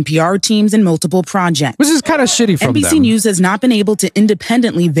management and PR teams in multiple projects. Which is kind of shitty from them. NBC News has not been able to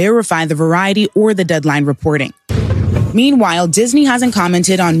independently verify the Variety or the Deadline reporting. Meanwhile, Disney hasn't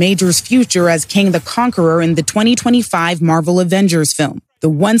commented on Majors' future as Kang the Conqueror in the 2025 Marvel Avengers film. The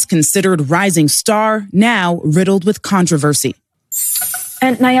once considered rising star, now riddled with controversy.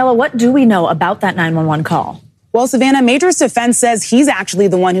 And Nyala, what do we know about that 911 call? Well, Savannah, Majors' defense says he's actually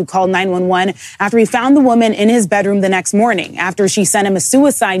the one who called 911 after he found the woman in his bedroom the next morning, after she sent him a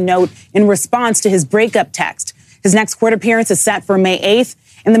suicide note in response to his breakup text. His next court appearance is set for May 8th,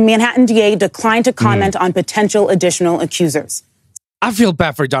 and the Manhattan DA declined to comment on potential additional accusers. I feel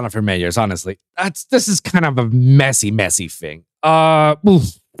bad for Jonathan Mayers, honestly. This is kind of a messy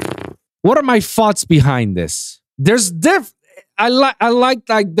What are my thoughts behind this?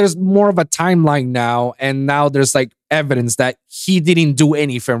 like there's more of a timeline now, and now there's like evidence that he didn't do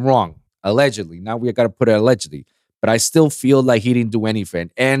anything wrong. Allegedly. Now we got to put it allegedly. But I still feel like he didn't do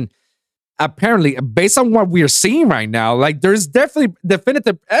anything. And apparently, based on what we're seeing right now, like there's definitely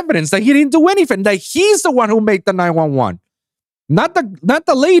definitive evidence that he didn't do anything, that he's the one who made the 911. Not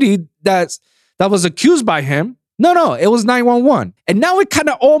the lady that was accused by him. No, it was 911. And now it kind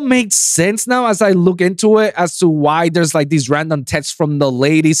of all makes sense now as I look into it as to why there's like these random texts from the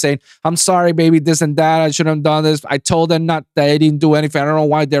lady saying, I'm sorry, baby, this and that. I shouldn't have done this. I told them not that I didn't do anything. I don't know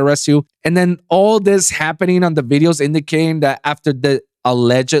why they arrest you. And then all this happening on the videos indicating that after the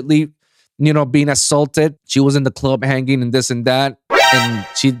allegedly, being assaulted, she was in the club hanging and this and that. And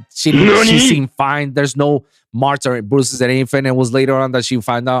she seemed fine. There's no marks or bruises or anything. It was later on that she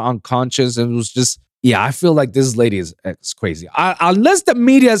found out unconscious, and it was just, yeah, I feel like this lady is crazy. Unless the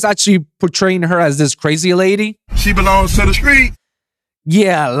media is actually portraying her as this crazy lady. She belongs to the street.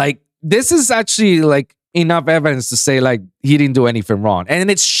 Yeah, like this is actually like enough evidence to say like he didn't do anything wrong.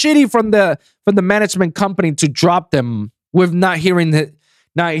 And it's shitty from the management company to drop them with not hearing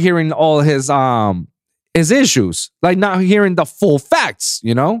all his issues, like not hearing the full facts,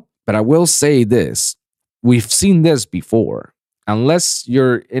 But I will say this. We've seen this before. Unless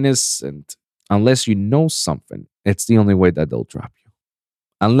you're innocent, unless you know something, it's the only way that they'll drop you.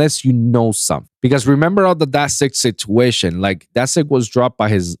 Unless you know something. Because remember all the Dasik situation. Like Dasik was dropped by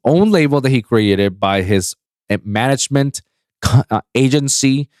his own label that he created, by his management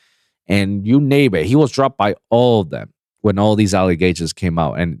agency, and you name it. He was dropped by all of them when all these allegations came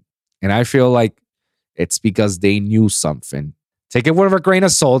out. And I feel like it's because they knew something. Take it with a grain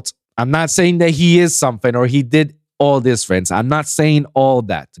of salt. I'm not saying that he is something or he did all this, friends. I'm not saying all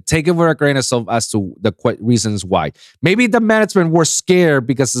that. Take it with a grain of salt as to the reasons why. Maybe the management were scared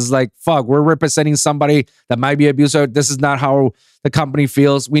because it's like, fuck, we're representing somebody that might be abusive. This is not how the company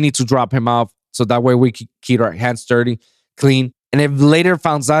feels. We need to drop him off so that way we can keep our hands dirty, clean. And if later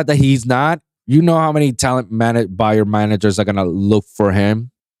finds out that he's not, you know how many talent buyer managers are gonna look for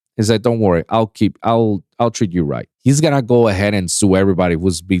him. He's like, don't worry, I'll treat you right. He's gonna go ahead and sue everybody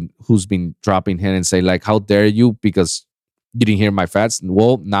who's been dropping him and say like, how dare you, because you didn't hear my facts.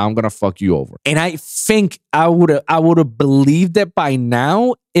 Well, now I'm gonna fuck you over. And I think I would have believed it by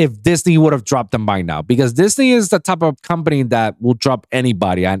now if Disney would have dropped them by now, because Disney is the type of company that will drop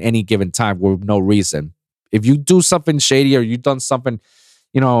anybody on any given time with no reason. If you do something shady or you've done something,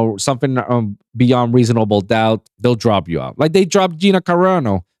 something beyond reasonable doubt, they'll drop you out. Like they dropped Gina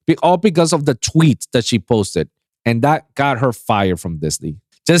Carano, all because of the tweet that she posted. And that got her fired from Disney.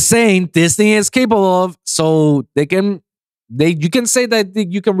 Just saying, Disney is capable of, so you can say that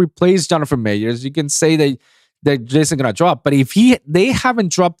you can replace Jonathan Majors. You can say that they're just gonna drop. But if they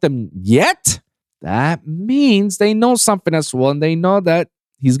haven't dropped them yet, that means they know something as well. And they know that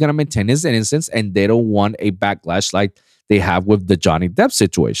he's gonna maintain his innocence, and they don't want a backlash like they have with the Johnny Depp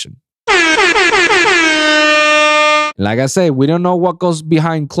situation. Like I say, we don't know what goes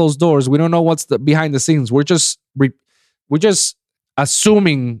behind closed doors. We don't know what's behind the scenes. We're just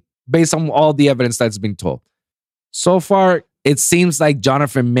assuming based on all the evidence that's been told. So far, it seems like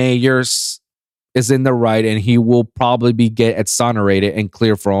Jonathan Majors is in the right, and he will probably get exonerated and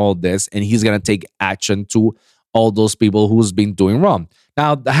clear for all this, and he's gonna take action to all those people who's been doing wrong.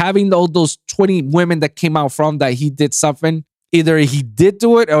 Now, having all those 20 women that came out from that he did something, either he did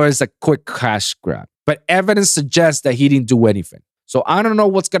do it or it's a quick cash grab. But evidence suggests that he didn't do anything. So I don't know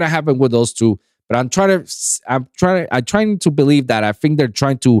what's gonna happen with those two. But I'm trying to believe that I think they're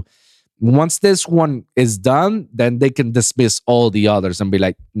trying to, once this one is done, then they can dismiss all the others and be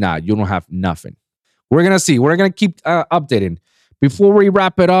like, nah, you don't have nothing. We're gonna see. We're gonna keep updating. Before we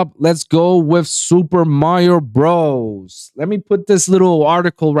wrap it up, let's go with Super Mario Bros. Let me put this little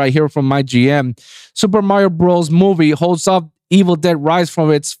article right here from my GM. Super Mario Bros. Movie holds up Evil Dead Rise from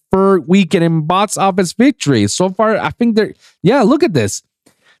its third weekend in box office victory. So far, I think look at this.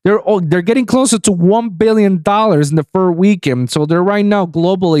 They're getting closer to $1 billion in the third weekend. So they're right now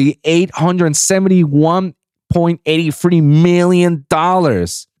globally $871.83 million.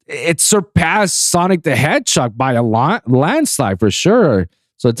 It surpassed Sonic the Hedgehog by a landslide for sure.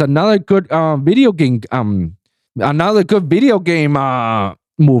 So it's another good video game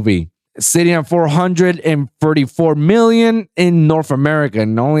movie. Sitting at $434 million in North America,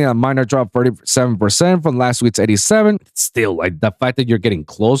 and only a minor drop, 37% from last week's 87. Still, like the fact that you're getting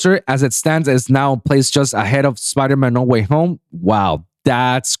closer as it stands is now placed just ahead of Spider-Man No Way Home. Wow,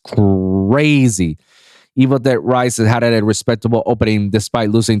 that's crazy. Evil Dead Rise has had a respectable opening despite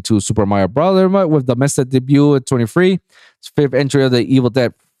losing to Super Mario Bros. With domestic debut at 23. Its fifth entry of the Evil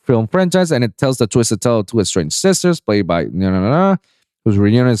Dead film franchise, and it tells the twisted tale of two estranged sisters, played by whose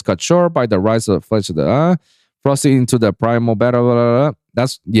reunion is cut short by the rise of the flesh of the frosty into the primal battle. Blah, blah, blah.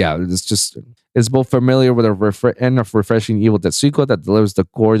 It's both familiar with a end of refreshing Evil Dead sequel that delivers the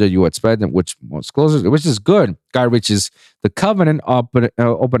core that you expect, and which is good. Guy Ritchie's The Covenant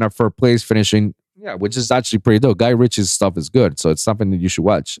open up for place, finishing, which is actually pretty dope. Guy Ritchie's stuff is good, so it's something that you should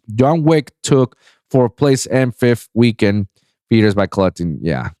watch. John Wick took 4th place and 5th weekend theaters by collecting.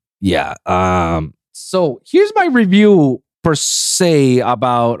 So here's my review per se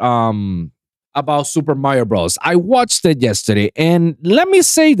about Super Mario Bros. I watched it yesterday, and let me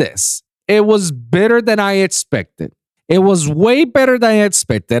say this. It was better than I expected. It was way better than I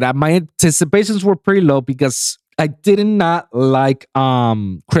expected. My anticipations were pretty low because I did not like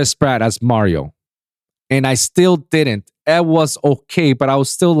Chris Pratt as Mario. And I still didn't. It was okay, but I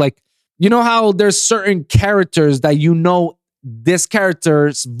was still like, you know how there's certain characters that you know this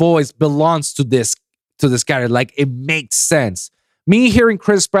character's voice belongs to this character. Like, it makes sense. Me hearing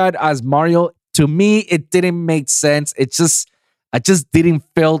Chris Pratt as Mario, to me, it didn't make sense. I just didn't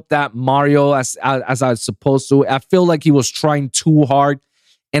feel that Mario as I was supposed to. I feel like he was trying too hard,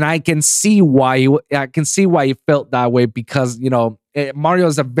 and I can see why he felt that way because, you know, Mario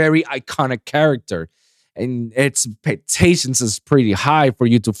is a very iconic character, and expectations is pretty high for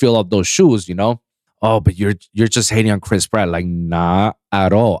you to fill up those shoes, you know. Oh, but you're just hating on Chris Pratt. Like, nah,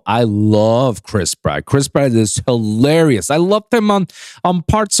 at all. I love Chris Pratt. Chris Pratt is hilarious. I loved him on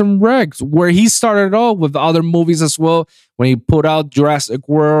Parks and Rec, where he started off with other movies as well. When he put out Jurassic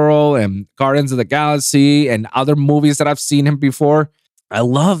World and Guardians of the Galaxy and other movies that I've seen him before. I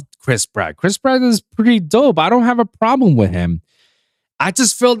love Chris Pratt. Chris Pratt is pretty dope. I don't have a problem with him. I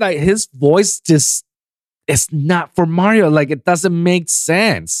just feel that his voice it's not for Mario. Like, it doesn't make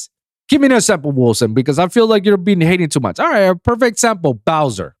sense. Give me an example, Wilson, because I feel like you're being hating too much. All right, a perfect example,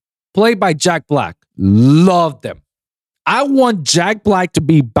 Bowser, played by Jack Black. Loved him. I want Jack Black to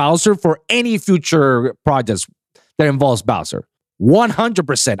be Bowser for any future projects that involves Bowser.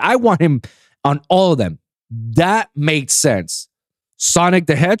 100%. I want him on all of them. That makes sense. Sonic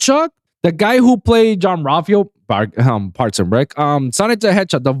the Hedgehog, the guy who played John Ralphio, Parks and Rec, Sonic the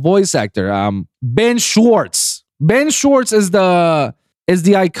Hedgehog, the voice actor, Ben Schwartz. Ben Schwartz is the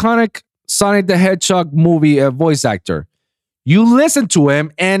iconic Sonic the Hedgehog movie voice actor. You listen to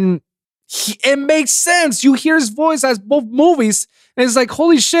him and it makes sense. You hear his voice as both movies and it's like,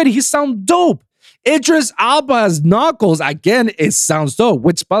 holy shit, he sounds dope. Idris Elba as Knuckles, again, it sounds dope.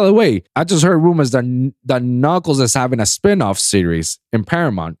 Which, by the way, I just heard rumors that Knuckles is having a spin-off series in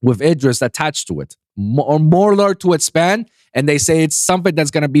Paramount with Idris attached to it. More lore to expand, and they say it's something that's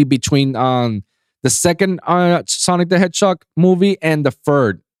going to be between the second Sonic the Hedgehog movie and the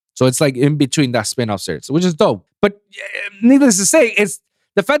third. So it's like in between that spin-off series, which is dope. But needless to say, it's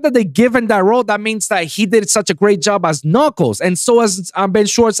the fact that they give him that role, that means that he did such a great job as Knuckles, and so as Ben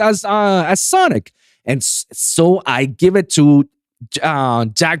Schwartz as Sonic. And so I give it to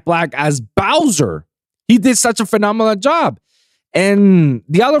Jack Black as Bowser. He did such a phenomenal job. And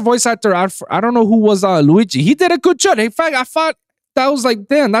the other voice actor, I don't know who was Luigi. He did a good job. In fact, I thought that was like,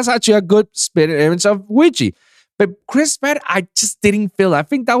 damn, that's actually a good spin image of Luigi. But Chris Pratt, I just didn't feel it. I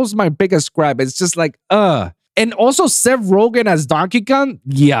think that was my biggest gripe. It's just like, And also Seth Rogen as Donkey Kong.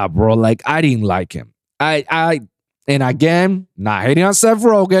 Yeah, bro. Like, I didn't like him. And again, not hating on Seth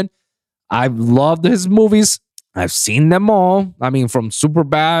Rogen. I've loved his movies. I've seen them all. I mean, from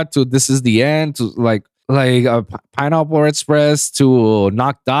Superbad to This Is the End to like Pineapple Express to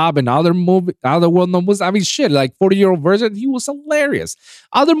Knocked Up and other well-known movies. I mean, shit, like 40-Year-Old Virgin, he was hilarious.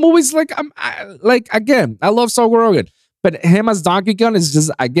 Other movies, again, I love Seth Rogen, but him as Donkey Kong is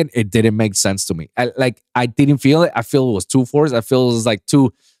just, again, it didn't make sense to me. I didn't feel it. I feel it was too forced. I feel it was like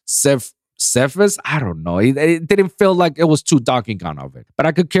too Cephas. I don't know. It didn't feel like it was too Donkey Kong of it. But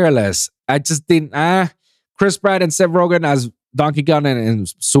I could care less. I just didn't. Chris Pratt and Seth Rogen as Donkey Kong and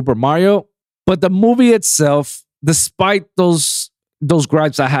Super Mario. But the movie itself, despite those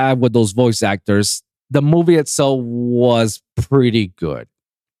gripes I have with those voice actors, the movie itself was pretty good.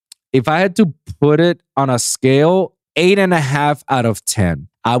 If I had to put it on a scale, 8.5 out of 10.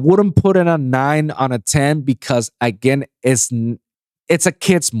 I wouldn't put it a 9 on a 10 because, again, it's a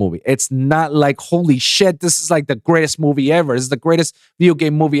kid's movie. It's not like, holy shit, this is like the greatest movie ever. This is the greatest video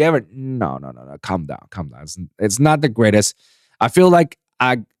game movie ever. No. Calm down. It's not the greatest. I feel like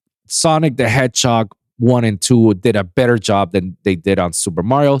Sonic the Hedgehog 1 and 2 did a better job than they did on Super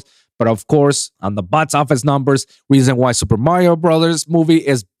Mario. But of course, on the box office numbers, reason why Super Mario Brothers movie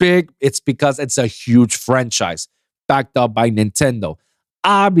is big, it's because it's a huge franchise backed up by Nintendo.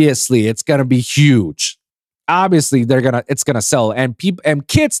 Obviously, it's going to be huge. obviously it's gonna sell. And people and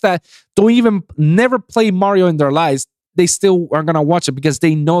kids that don't even never play Mario in their lives, they still are gonna watch it because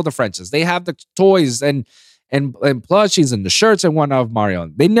they know the franchise. They have the toys and plushies and the shirts and whatnot of Mario.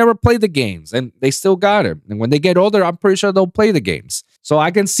 They never play the games and they still got it. And when they get older, I'm pretty sure they'll play the games. So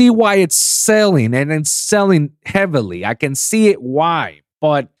I can see why it's selling, and it's selling heavily. I can see it why.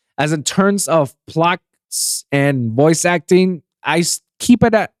 But as in terms of plots and voice acting, I keep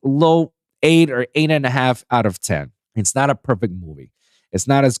it at low 8 or 8.5 out of 10. It's not a perfect movie. It's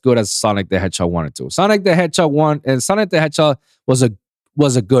not as good as Sonic the Hedgehog 1 and 2. Sonic the Hedgehog 1 and Sonic the Hedgehog was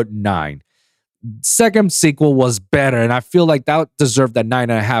a good 9. Second sequel was better, and I feel like that deserved a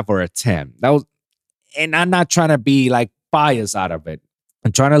 9.5 or a 10. That was, and I'm not trying to be like biased out of it.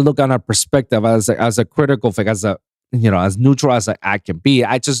 I'm trying to look on a perspective as a critical thing, as neutral as I can be.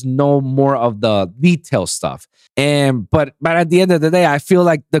 I just know more of the detail stuff. But at the end of the day, I feel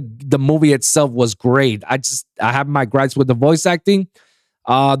like the movie itself was great. I have my gripes with the voice acting,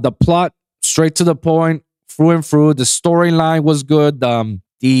 the plot, straight to the point, through and through. The storyline was good.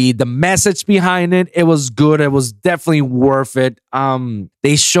 The message behind it was good. It was definitely worth it.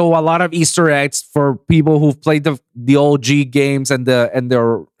 They show a lot of Easter eggs for people who've played the OG games and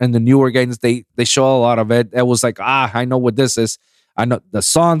the newer games. They show a lot of it. It was like, I know what this is. I know the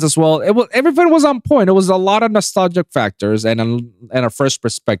songs as well. Everything was on point. It was a lot of nostalgic factors and a fresh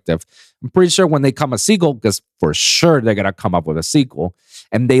perspective. I'm pretty sure when they come a sequel, because for sure they're gonna come up with a sequel,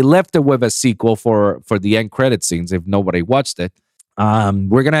 and they left it with a sequel for the end credit scenes. If nobody watched it.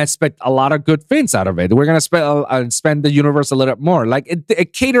 We're gonna expect a lot of good things out of it. We're gonna spend the universe a little bit more. Like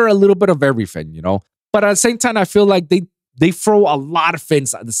it cater a little bit of everything, you know. But at the same time, I feel like they throw a lot of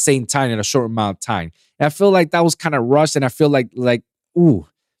things at the same time in a short amount of time. And I feel like that was kind of rushed, and I feel like ooh,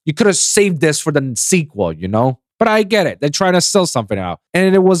 you could have saved this for the sequel, you know. But I get it. They're trying to sell something out,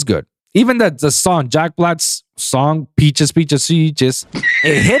 and it was good. Even the song, Jack Black's song, Peaches, Peaches, Peaches,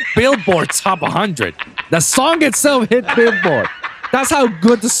 it hit Billboard Top 100. The song itself hit Billboard. That's how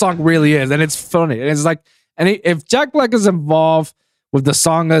good the song really is, and it's funny. And it's like, and if Jack Black is involved with the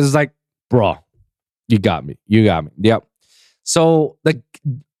song, it's like, bro, you got me. Yep. So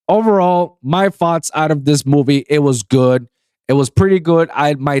overall, my thoughts out of this movie, it was good. It was pretty good.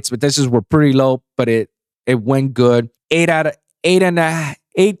 My expectations were pretty low, but it went good. 8 to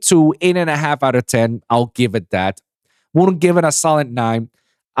 8.5 out of 10. I'll give it that. Wouldn't give it a solid 9.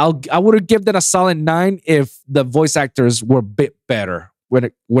 I would have given it a solid 9 if the voice actors were a bit better when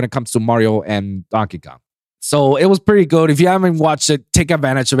it comes to Mario and Donkey Kong. So it was pretty good. If you haven't watched it, take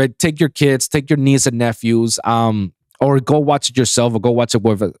advantage of it. Take your kids, take your nieces and nephews, or go watch it yourself, or go watch it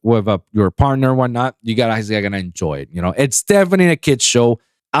with your partner or whatnot. You guys are gonna enjoy it. You know, it's definitely a kids show.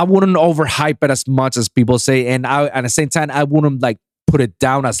 I wouldn't overhype it as much as people say, and at the same time, I wouldn't like put it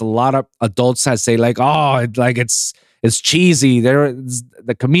down as a lot of adults have say like, oh, it's cheesy.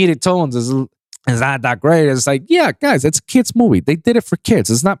 The comedic tones is not that great. It's like, yeah, guys, it's a kids movie. They did it for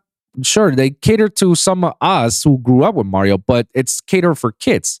kids. It's not, sure, they cater to some of us who grew up with Mario, but it's catered for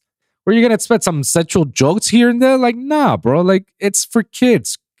kids. Where you're gonna expect some sexual jokes here and there? Like, nah, bro. Like, it's for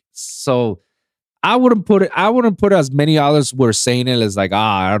kids. So I wouldn't put it as many others were saying it as like,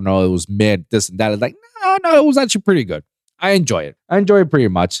 I don't know, it was mid, this and that. It's like, no, it was actually pretty good. I enjoy it. I enjoy it pretty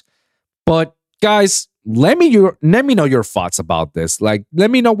much. But guys, let me know your thoughts about this. Like, let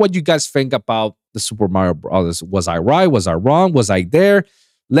me know what you guys think about the Super Mario Brothers. Was I right? Was I wrong? Was I there?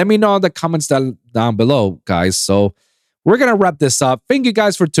 Let me know in the comments down below, guys. So we're going to wrap this up. Thank you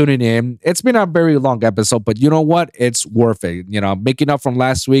guys for tuning in. It's been a very long episode, but you know what? It's worth it. You know, making up from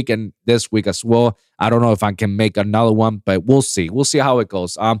last week and this week as well. I don't know if I can make another one, but we'll see. We'll see how it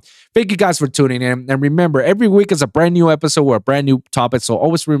goes. Thank you guys for tuning in. And remember, every week is a brand new episode or a brand new topic. So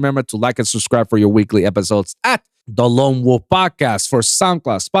always remember to like and subscribe for your weekly episodes at The Lone Wolf Podcast for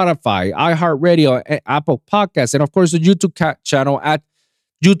SoundCloud, Spotify, iHeartRadio, and Apple Podcasts. And of course, the YouTube channel at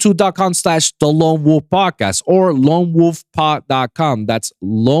youtube.com/The Lone Wolf Podcast or lonewolfpod.com. That's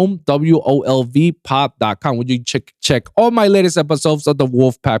lone, WOLV pod.com, where you check all my latest episodes of the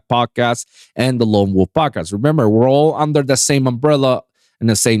Wolfpack Podcast and the Lone Wolf Podcast. Remember, we're all under the same umbrella and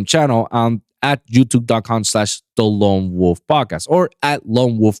the same channel at youtube.com/The Lone Wolf Podcast or at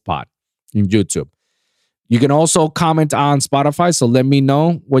Lone Wolf Pod in YouTube. You can also comment on Spotify, so let me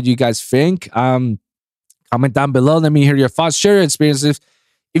know what you guys think. Comment down below. Let me hear your thoughts. Share your experiences.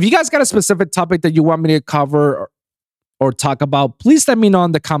 If you guys got a specific topic that you want me to cover or talk about, please let me know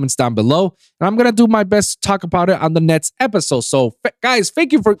in the comments down below. And I'm going to do my best to talk about it on the next episode. So, guys,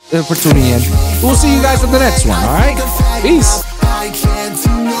 thank you for tuning in. We'll see you guys in the next one, all right? Peace. I can't do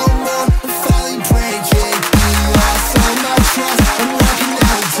no more. I'm finally breaking. You lost all my trust. I'm walking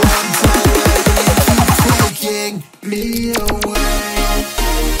out of time. Don't let me keep breaking. away.